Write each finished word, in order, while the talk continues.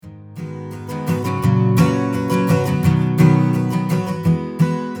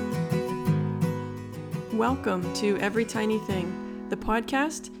welcome to Every Tiny Thing, the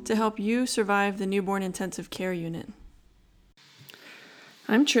podcast to help you survive the newborn intensive care unit.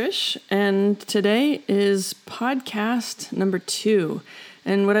 I'm Trish, and today is podcast number 2.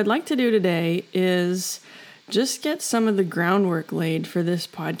 And what I'd like to do today is just get some of the groundwork laid for this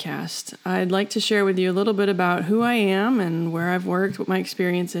podcast. I'd like to share with you a little bit about who I am and where I've worked, what my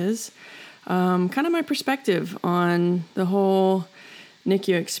experience is, kind of my perspective on the whole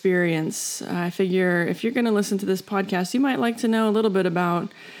NICU experience. I figure if you're going to listen to this podcast, you might like to know a little bit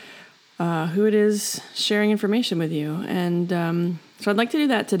about who it is sharing information with you. And so I'd like to do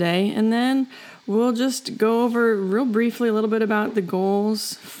that today. And then we'll just go over real briefly a little bit about the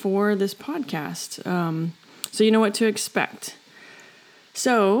goals for this podcast, so you know what to expect.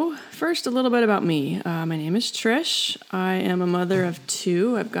 So first, a little bit about me. My name is Trish. I am a mother of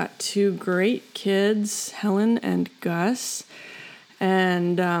 2. I've got 2 great kids, Helen and Gus.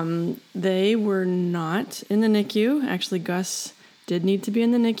 And they were not in the NICU. Actually, Gus did need to be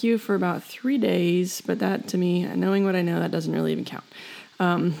in the NICU for about 3 days, but that, to me, knowing what I know, that doesn't really even count.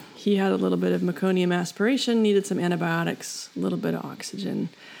 He had a little bit of meconium aspiration, needed some antibiotics, a little bit of oxygen.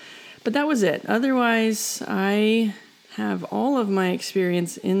 But that was it. Otherwise, I have all of my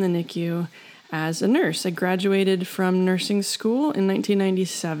experience in the NICU as a nurse. I graduated from nursing school in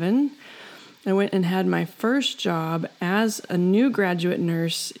 1997. I went and had my first job as a new graduate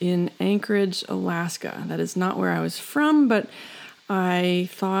nurse in Anchorage, Alaska. That is not where I was from, but I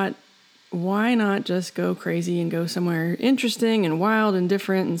thought, why not just go crazy and go somewhere interesting and wild and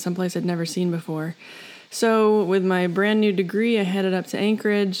different and someplace I'd never seen before. So with my brand new degree, I headed up to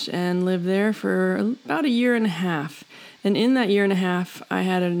Anchorage and lived there for about a year and a half. And in that year and a half, I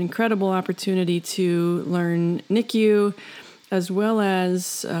had an incredible opportunity to learn NICU, as well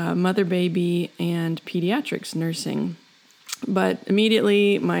as mother, baby, and pediatrics nursing. But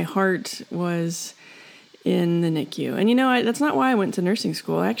immediately my heart was in the NICU. And that's not why I went to nursing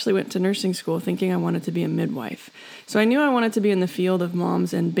school. I actually went to nursing school thinking I wanted to be a midwife. So I knew I wanted to be in the field of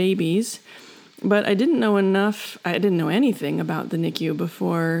moms and babies, but I didn't know anything about the NICU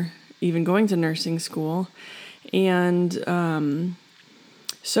before even going to nursing school. And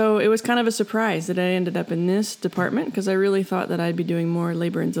so it was kind of a surprise that I ended up in this department because I really thought that I'd be doing more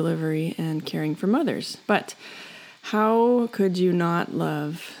labor and delivery and caring for mothers. But how could you not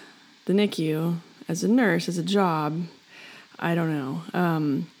love the NICU as a nurse, as a job? I don't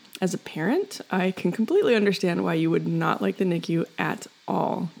know. As a parent, I can completely understand why you would not like the NICU at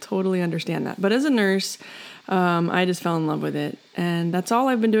all. Totally understand that. But as a nurse, I just fell in love with it. And that's all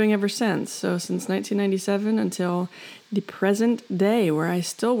I've been doing ever since. So since 1997 until the present day, where I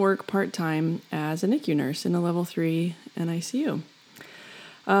still work part-time as a NICU nurse in a level 3 NICU.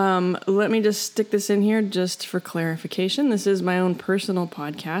 Let me just stick this in here just for clarification. This is my own personal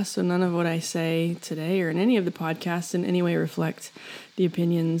podcast, so none of what I say today or in any of the podcasts in any way reflect the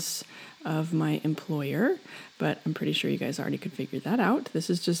opinions of my employer, but I'm pretty sure you guys already could figure that out. This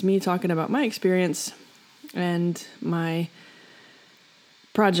is just me talking about my experience and my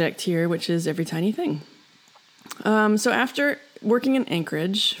project here, which is Every Tiny Thing. So after working in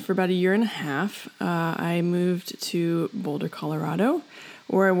Anchorage for about a year and a half, I moved to Boulder, Colorado,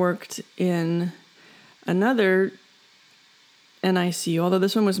 where I worked in another NICU, although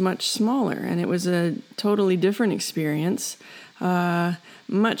this one was much smaller, and it was a totally different experience.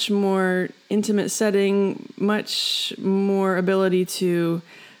 Much more intimate setting, much more ability to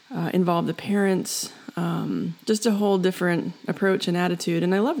involve the parents, just a whole different approach and attitude,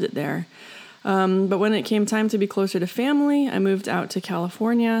 and I loved it there. But when it came time to be closer to family, I moved out to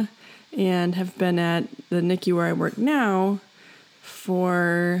California and have been at the NICU where I work now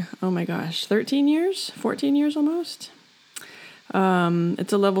for, 13 years, 14 years almost.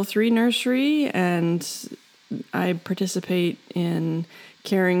 It's a level 3 nursery, and I participate in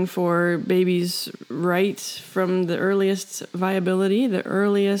caring for babies right from the earliest viability, the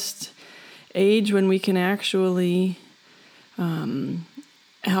earliest age when we can actually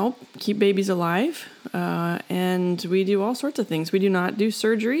help keep babies alive, and we do all sorts of things. We do not do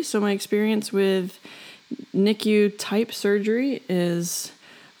surgery, so my experience with NICU type surgery is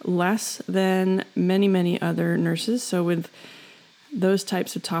less than many, many other nurses. So with those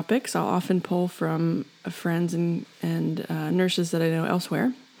types of topics, I'll often pull from friends and nurses that I know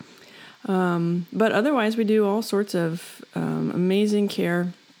elsewhere. But otherwise, we do all sorts of amazing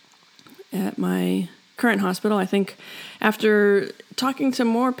care at my current hospital. I think after talking to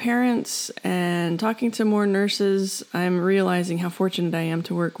more parents and talking to more nurses, I'm realizing how fortunate I am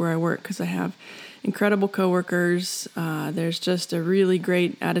to work where I work because I have incredible coworkers. There's just a really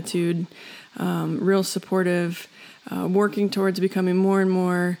great attitude, real supportive, working towards becoming more and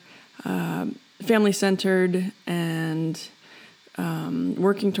more family-centered and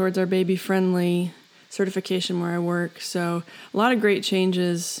working towards our baby-friendly certification where I work. So a lot of great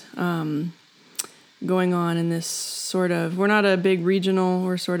changes going on in this sort of, we're not a big regional,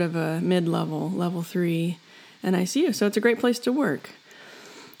 we're sort of a mid-level, level 3 NICU. So it's a great place to work.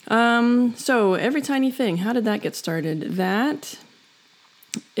 So Every Tiny Thing, how did that get started? That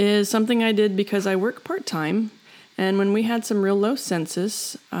is something I did because I work part-time. And when we had some real low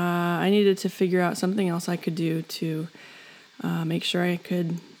census, I needed to figure out something else I could do to make sure I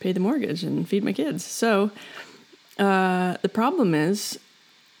could pay the mortgage and feed my kids. So the problem is,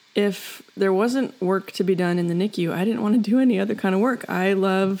 if there wasn't work to be done in the NICU, I didn't want to do any other kind of work. I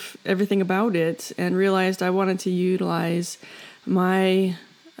love everything about it and realized I wanted to utilize my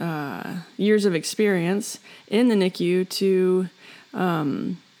years of experience in the NICU to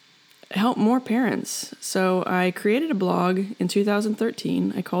help more parents. So I created a blog in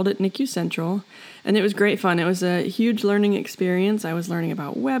 2013. I called it NICU Central, and it was great fun. It was a huge learning experience. I was learning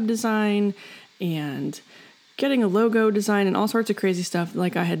about web design and getting a logo design and all sorts of crazy stuff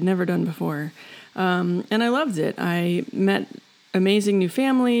like I had never done before. And I loved it. I met amazing new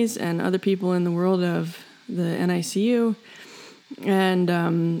families and other people in the world of the NICU. And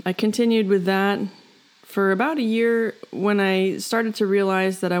I continued with that for about a year when I started to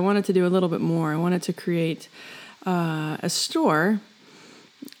realize that I wanted to do a little bit more. I wanted to create a store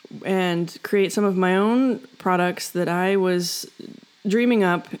and create some of my own products that I was dreaming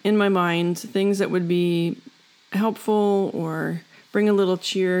up in my mind, things that would be helpful or bring a little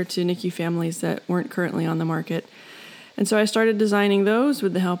cheer to NICU families that weren't currently on the market. And so I started designing those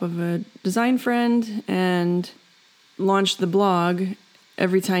with the help of a design friend and launched the blog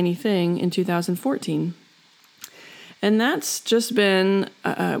Every Tiny Thing in 2014. And that's just been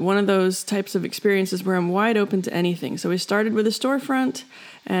one of those types of experiences where I'm wide open to anything. So we started with a storefront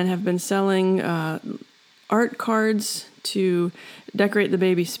and have been selling art cards to decorate the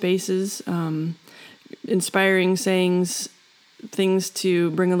baby spaces, inspiring sayings, things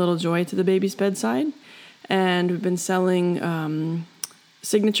to bring a little joy to the baby's bedside. And we've been selling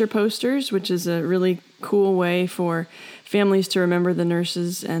signature posters, which is a really cool way for families to remember the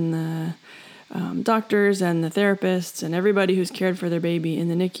nurses and the doctors and the therapists and everybody who's cared for their baby in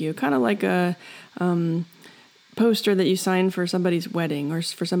the NICU. Kind of like a poster that you sign for somebody's wedding or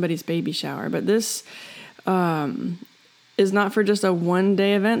for somebody's baby shower. But this is not for just a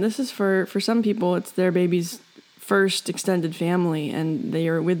one-day event. This is for some people, it's their baby's first extended family, and they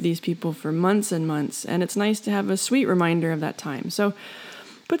are with these people for months and months. And it's nice to have a sweet reminder of that time. So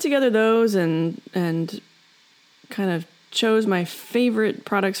put together those and kind of chose my favorite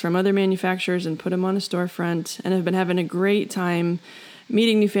products from other manufacturers and put them on a storefront, and have been having a great time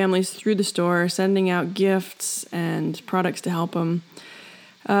meeting new families through the store, sending out gifts and products to help them.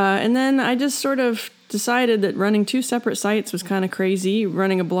 And then I just sort of decided that running two separate sites was kind of crazy.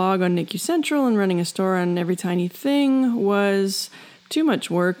 Running a blog on NICU Central and running a store on Every Tiny Thing was too much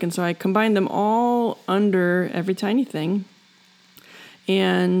work, and so I combined them all under Every Tiny Thing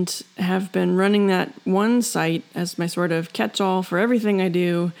and have been running that one site as my sort of catch-all for everything I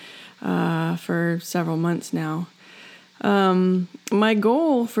do for several months now. My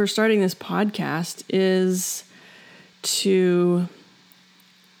goal for starting this podcast is to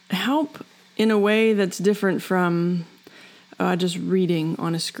help in a way that's different from just reading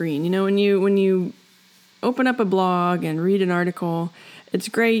on a screen. You know, when you open up a blog and read an article, it's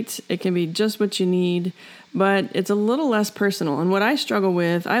great. It can be just what you need, but it's a little less personal. And what I struggle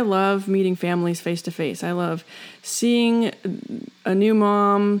with, I love meeting families face to face. I love seeing a new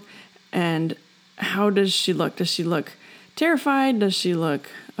mom and how does she look? Does she look terrified? Does she look,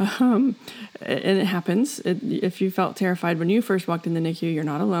 and it happens. If you felt terrified when you first walked in the NICU, you're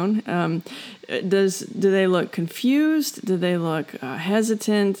not alone. Do they look confused? Do they look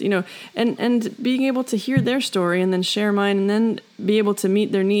hesitant? You know, and being able to hear their story and then share mine and then be able to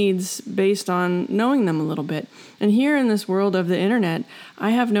meet their needs based on knowing them a little bit. And here in this world of the internet,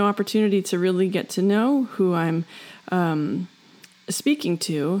 I have no opportunity to really get to know who I'm speaking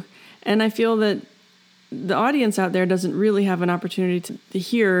to. And I feel that the audience out there doesn't really have an opportunity to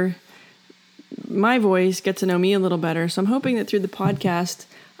hear my voice, get to know me a little better. So I'm hoping that through the podcast,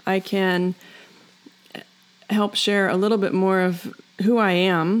 I can help share a little bit more of who I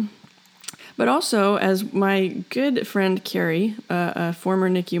am. But also, as my good friend Carrie, a former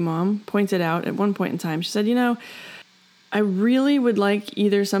NICU mom, pointed out at one point in time, she said, you know, I really would like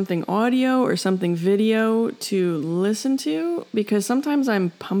either something audio or something video to listen to, because sometimes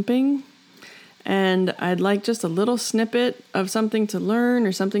I'm pumping and I'd like just a little snippet of something to learn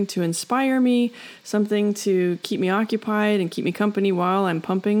or something to inspire me, something to keep me occupied and keep me company while I'm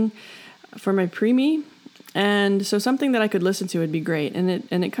pumping. for my preemie. And so something that I could listen to would be great. And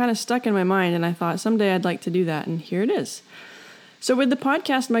it kind of stuck in my mind, and I thought someday I'd like to do that, and here it is. So with the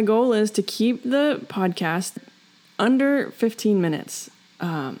podcast, my goal is to keep the podcast under 15 minutes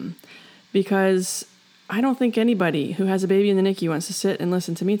because I don't think anybody who has a baby in the NICU wants to sit and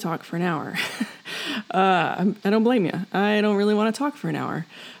listen to me talk for an hour. I don't blame you. I don't really want to talk for an hour.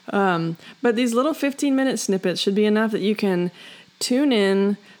 But these little 15-minute snippets should be enough that you can tune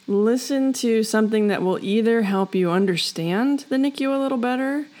in, listen to something that will either help you understand the NICU a little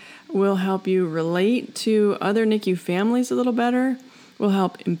better, will help you relate to other NICU families a little better, will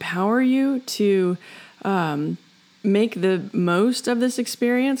help empower you to make the most of this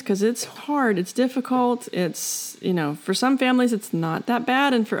experience, because it's hard, it's difficult, it's, for some families it's not that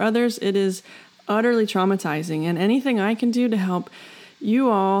bad, and for others it is utterly traumatizing. And anything I can do to help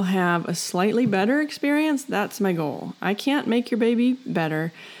you all have a slightly better experience, that's my goal. I can't make your baby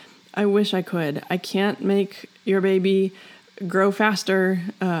better. I wish I could. I can't make your baby grow faster,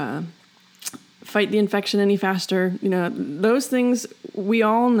 fight the infection any faster. Those things we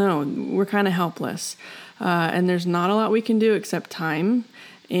all know. We're kind of helpless. And there's not a lot we can do except time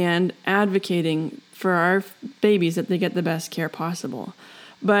and advocating for our babies that they get the best care possible.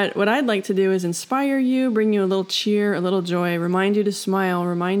 But what I'd like to do is inspire you, bring you a little cheer, a little joy, remind you to smile,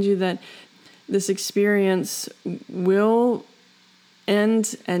 remind you that this experience will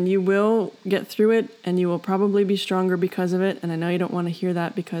end and you will get through it and you will probably be stronger because of it. And I know you don't want to hear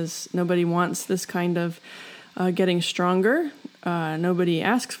that because nobody wants this kind of getting stronger. Nobody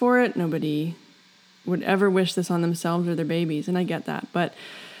asks for it. Nobody would ever wish this on themselves or their babies, and I get that. But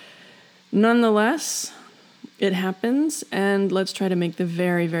nonetheless, it happens, and let's try to make the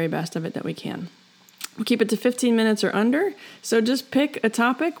very, very best of it that we can. We'll keep it to 15 minutes or under, so just pick a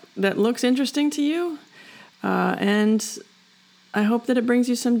topic that looks interesting to you, and I hope that it brings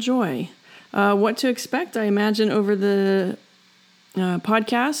you some joy. What to expect, I imagine, over the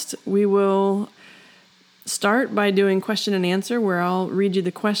podcast, we will start by doing question and answer, where I'll read you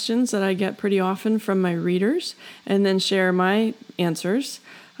the questions that I get pretty often from my readers and then share my answers.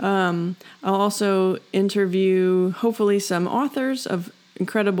 I'll also interview, hopefully, some authors of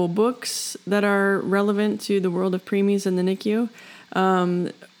incredible books that are relevant to the world of preemies and the NICU,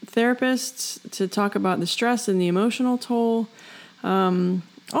 therapists to talk about the stress and the emotional toll,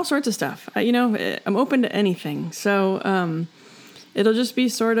 all sorts of stuff. I'm open to anything. So it'll just be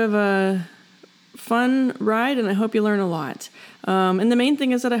sort of a fun ride, and I hope you learn a lot. And the main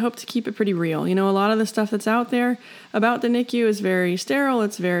thing is that I hope to keep it pretty real. A lot of the stuff that's out there about the NICU is very sterile,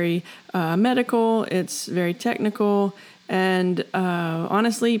 it's very medical, it's very technical, and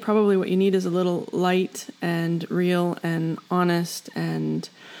honestly, probably what you need is a little light and real and honest and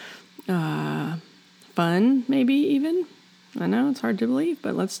fun, maybe even. I know it's hard to believe,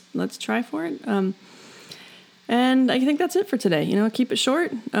 but let's try for it. And I think that's it for today. Keep it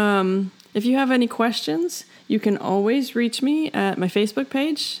short. If you have any questions, you can always reach me at my Facebook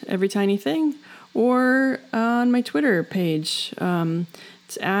page, Every Tiny Thing, or on my Twitter page.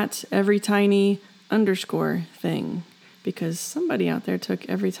 It's at everytiny_thing, because somebody out there took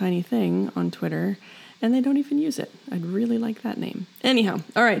Every Tiny Thing on Twitter and they don't even use it. I'd really like that name. Anyhow,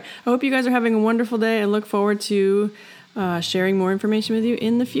 all right. I hope you guys are having a wonderful day. I look forward to sharing more information with you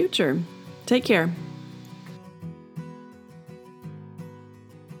in the future. Take care.